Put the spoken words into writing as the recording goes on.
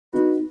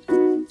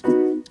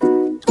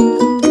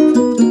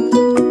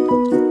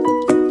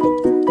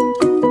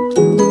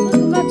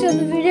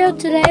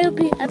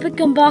epic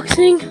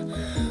unboxing,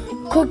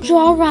 quick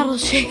draw rattle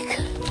shake.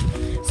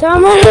 So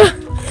I'm gonna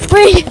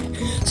wait.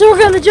 So we're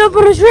gonna jump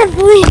on a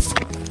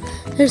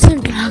trampoline. There's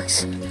some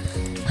dogs.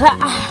 Hey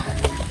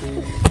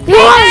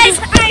guys,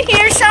 I'm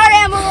here. Sorry,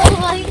 I'm a little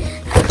late.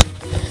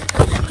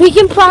 We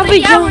can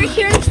probably jump. We're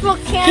here in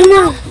Spokane. Come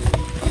on.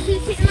 If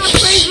you've seen our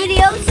play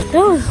videos,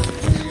 No.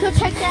 go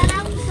check that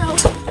out.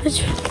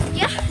 So,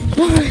 yeah.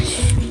 No.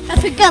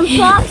 Epic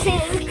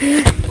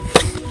unboxing.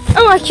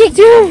 Oh, I kicked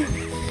you.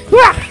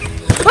 Yeah.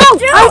 Oh,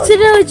 I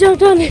accidentally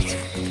jumped on it.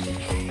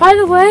 By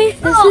the way,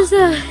 this is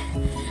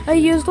a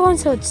used one,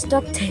 so it's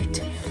duct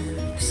taped.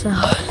 So,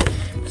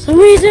 for some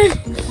reason,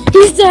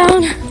 he's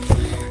down.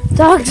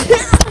 Dogs.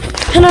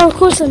 And of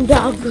course, some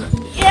dog.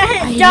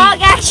 Yeah,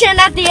 dog action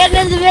at the end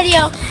of the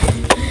video.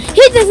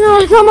 He doesn't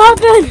want to come up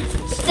and.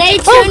 Stay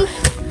tuned.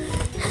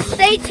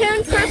 Stay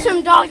tuned for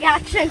some dog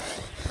action.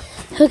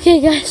 Okay,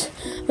 guys,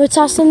 we'll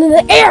toss them in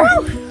the air.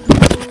 Oh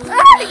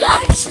my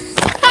gosh!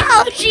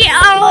 Oh, she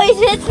always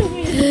hits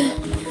me.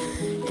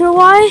 You know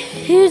why?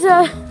 Here's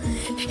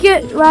if you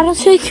get rattle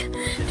shake,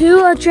 do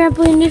a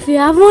trampoline if you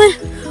have one,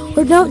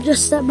 or don't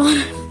just step on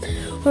it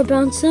or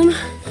bounce them.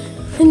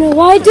 You know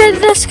why I did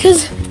this?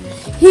 Because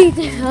he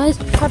has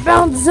a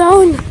bounce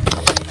zone.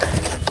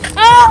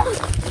 Oh!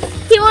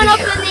 He went up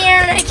in the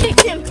air and I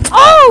kicked him.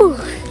 Oh!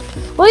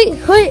 Wait.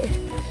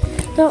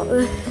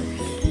 Don't.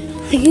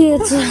 He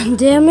gets some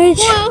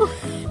damage. Whoa.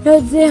 No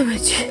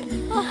damage.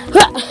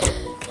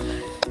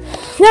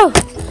 No,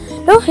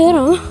 don't hit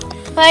him.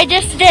 I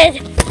just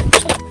did.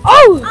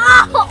 Oh!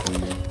 Oh!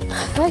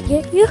 Did I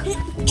get you?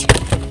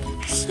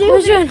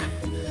 Stupid.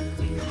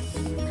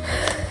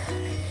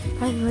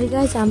 By the way,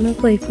 guys, I'm gonna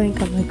play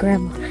prank on my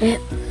grandma.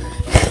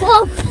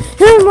 Whoa.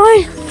 Never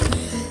mind.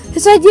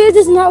 This idea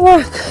does not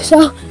work.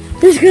 So,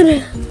 just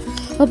gonna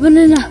open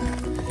it up.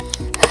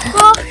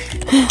 Oh.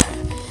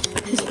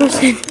 This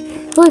person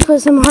really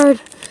put some hard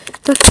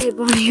duct tape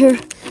on here.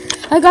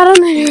 I got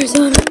them in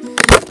Arizona.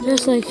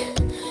 Just like,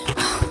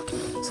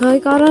 so I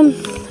got them.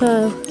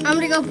 I'm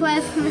gonna go play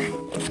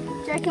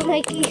with Jack and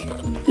Mikey.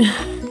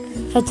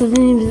 That's the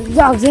name of the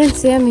dogs and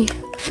Sammy.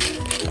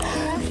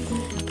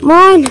 Come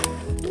on.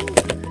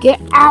 Get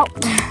out.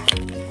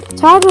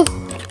 Tired with.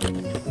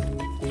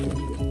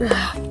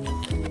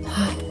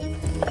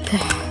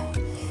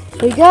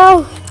 There we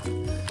go.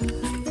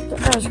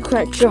 That was a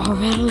correct draw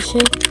rattle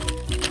shake.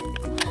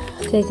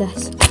 Okay,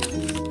 guys.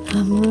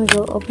 I'm gonna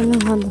go open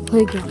them on the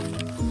playground.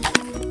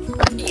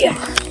 Yeah.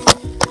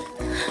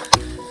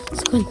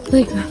 Let's go in the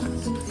playground.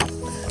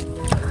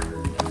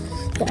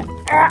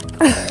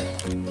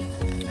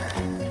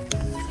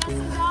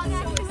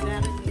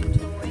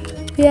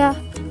 Yeah.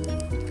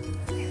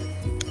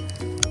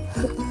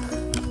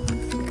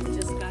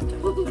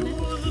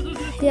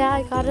 Yeah,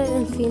 I got it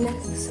in Phoenix.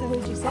 So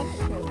who'd you send it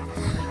to?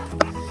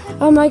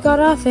 I got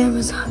it off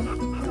Amazon.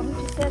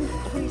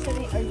 Who you send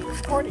it? Are you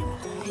recording?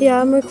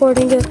 Yeah, I'm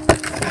recording it.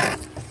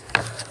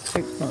 Do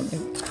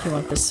you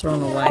want this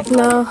thrown away?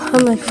 No,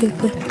 I'm gonna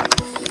keep it.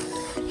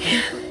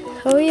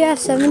 Oh yeah,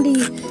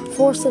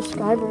 74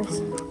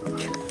 subscribers.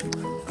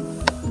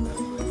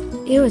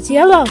 Ew, it's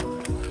yellow.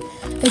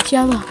 It's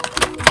yellow.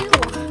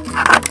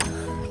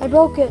 I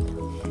broke it.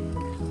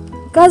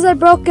 Guys, I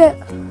broke it.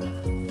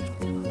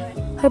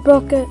 I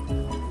broke it.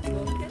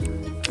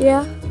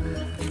 Yeah.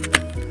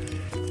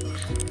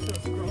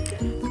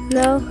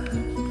 No.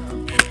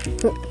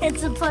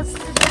 It's supposed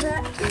to do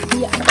that.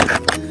 Yeah.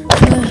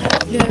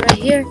 Do it right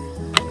here.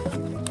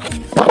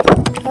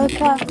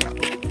 Okay.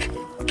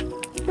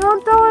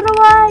 Don't throw it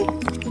away.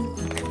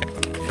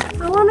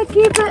 I want to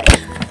keep it.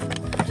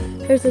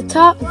 Here's the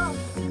top. I'm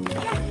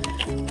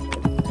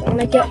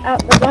gonna get out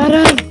the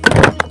bottom.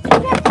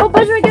 Oh,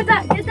 Bushra, get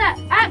that. Get that.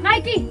 Ah,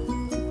 Mikey.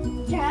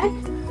 Jack.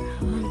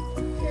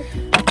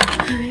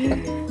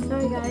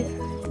 Sorry, guys.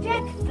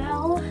 Jack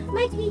fell.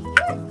 Mikey.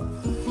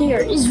 Here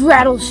is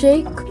rattle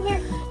shake.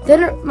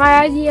 Here. My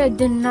idea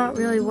did not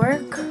really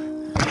work.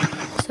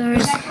 So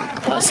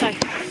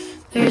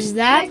there's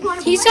that.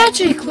 He's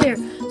actually clear.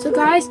 So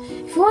guys,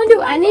 if you want to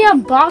do any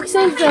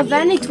unboxings of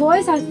any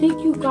toys, I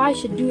think you guys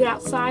should do it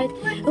outside.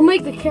 It'll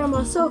make the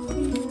camera so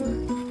clear.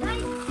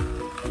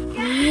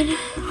 And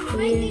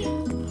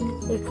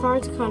the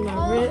card's kind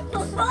of ripped.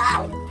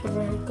 I've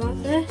already got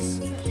this.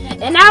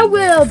 And I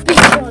will beat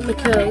you on the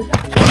code.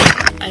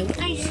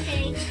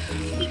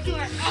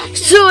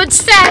 So its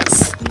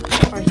stats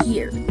are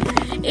here.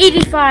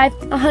 85,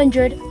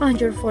 100,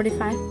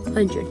 145,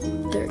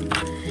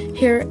 130.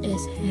 Here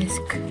is his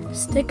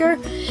sticker.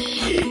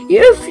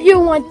 If you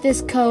want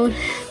this code,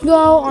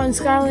 go on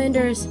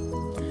Skylanders.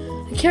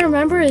 I can't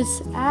remember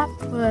his app,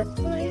 but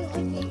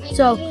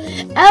so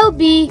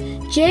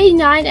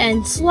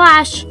LBJ9N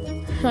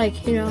 / like,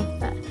 you know,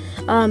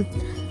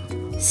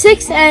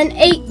 6 and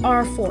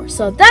 8R4.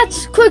 So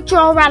that's quick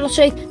draw rattle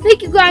shake.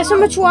 Thank you guys so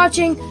much for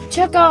watching.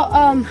 Check out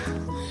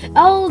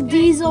L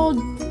Diesel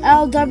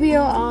LW.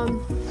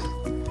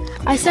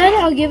 I said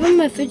I'll give him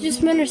a fidget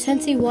spinner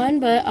since he won,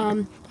 but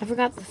I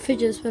forgot the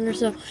fidget spinner.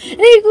 So thank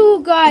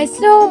you guys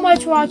so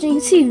much for watching.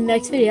 See you in the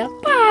next video.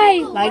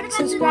 Bye. Like,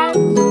 subscribe.